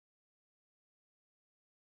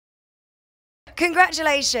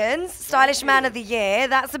congratulations, Stylish Man of the Year.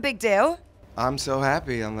 That's a big deal. I'm so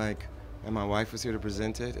happy. I'm like, and my wife was here to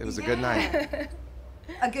present it. It was a good night.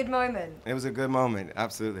 A good moment. It was a good moment,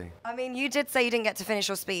 absolutely. I mean, you did say you didn't get to finish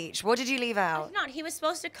your speech. What did you leave out? Not. He was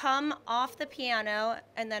supposed to come off the piano,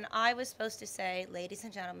 and then I was supposed to say, ladies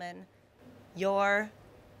and gentlemen, you're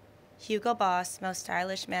Hugo Boss, most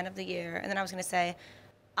stylish man of the year. And then I was going to say,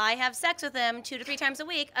 I have sex with him 2 to 3 times a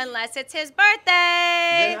week, unless it's his birthday.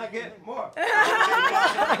 Then I get more. I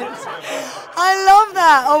love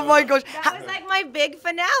that. Oh my gosh. That was like my big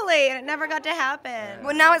finale, and it never got to happen.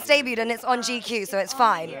 Well, now it's debuted and it's on GQ, so it's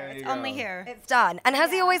fine. It's only here. It's done. And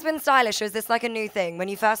has he always been stylish, or is this like a new thing? When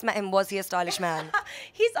you first met him, was he a stylish man?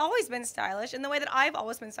 He's always been stylish in the way that I've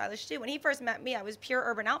always been stylish too. When he first met me, I was pure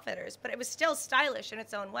Urban Outfitters, but it was still stylish in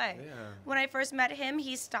its own way. Yeah. When I first met him,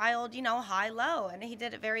 he styled, you know, high-low, and he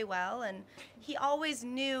did it very well, and he always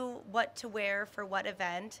knew what to wear for what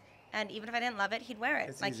event, and even if I didn't love it, he'd wear it.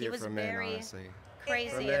 It's Like, he easier was for men, very honestly. crazy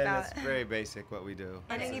For men, about it's very basic what we do.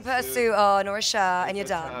 And then It's you a put a suit on or a shirt and you're the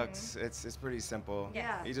done. tux. It's pretty simple.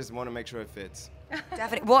 Yeah. You just want to make sure it fits.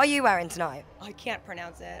 Definitely. What are you wearing tonight? I can't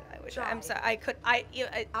pronounce it. I wish Try. I'm sorry.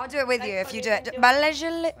 I'll do it with you if you do it.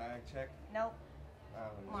 Check. Nope.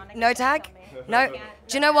 No tag? No.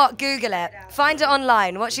 Do you know what? Google it. Find it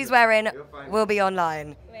online. What she's wearing will be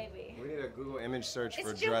online. Maybe. We need a Google image search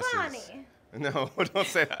for It's dresses. Giovanni. No, don't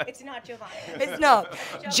say that. It's not Giovanni. It's not.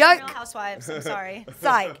 Real Joke. Housewives. I'm sorry.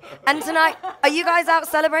 Psych. And tonight, are you guys out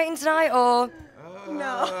celebrating tonight or?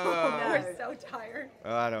 No. We're so tired.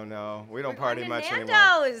 Oh, I don't know. We don't party much anymore.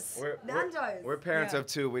 Nando's. We're parents of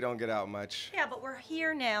 2. We don't get out much. Yeah, but we're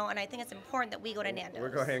here now, and I think it's important that we go to Nando's. We're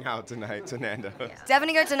going to hang out tonight to Nando.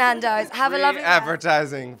 Definitely go to Nando's. Have a Free lovely night.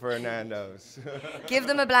 advertising for Nando's. Give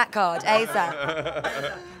them a black card,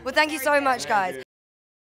 ASAP. Well, thank you so much, guys.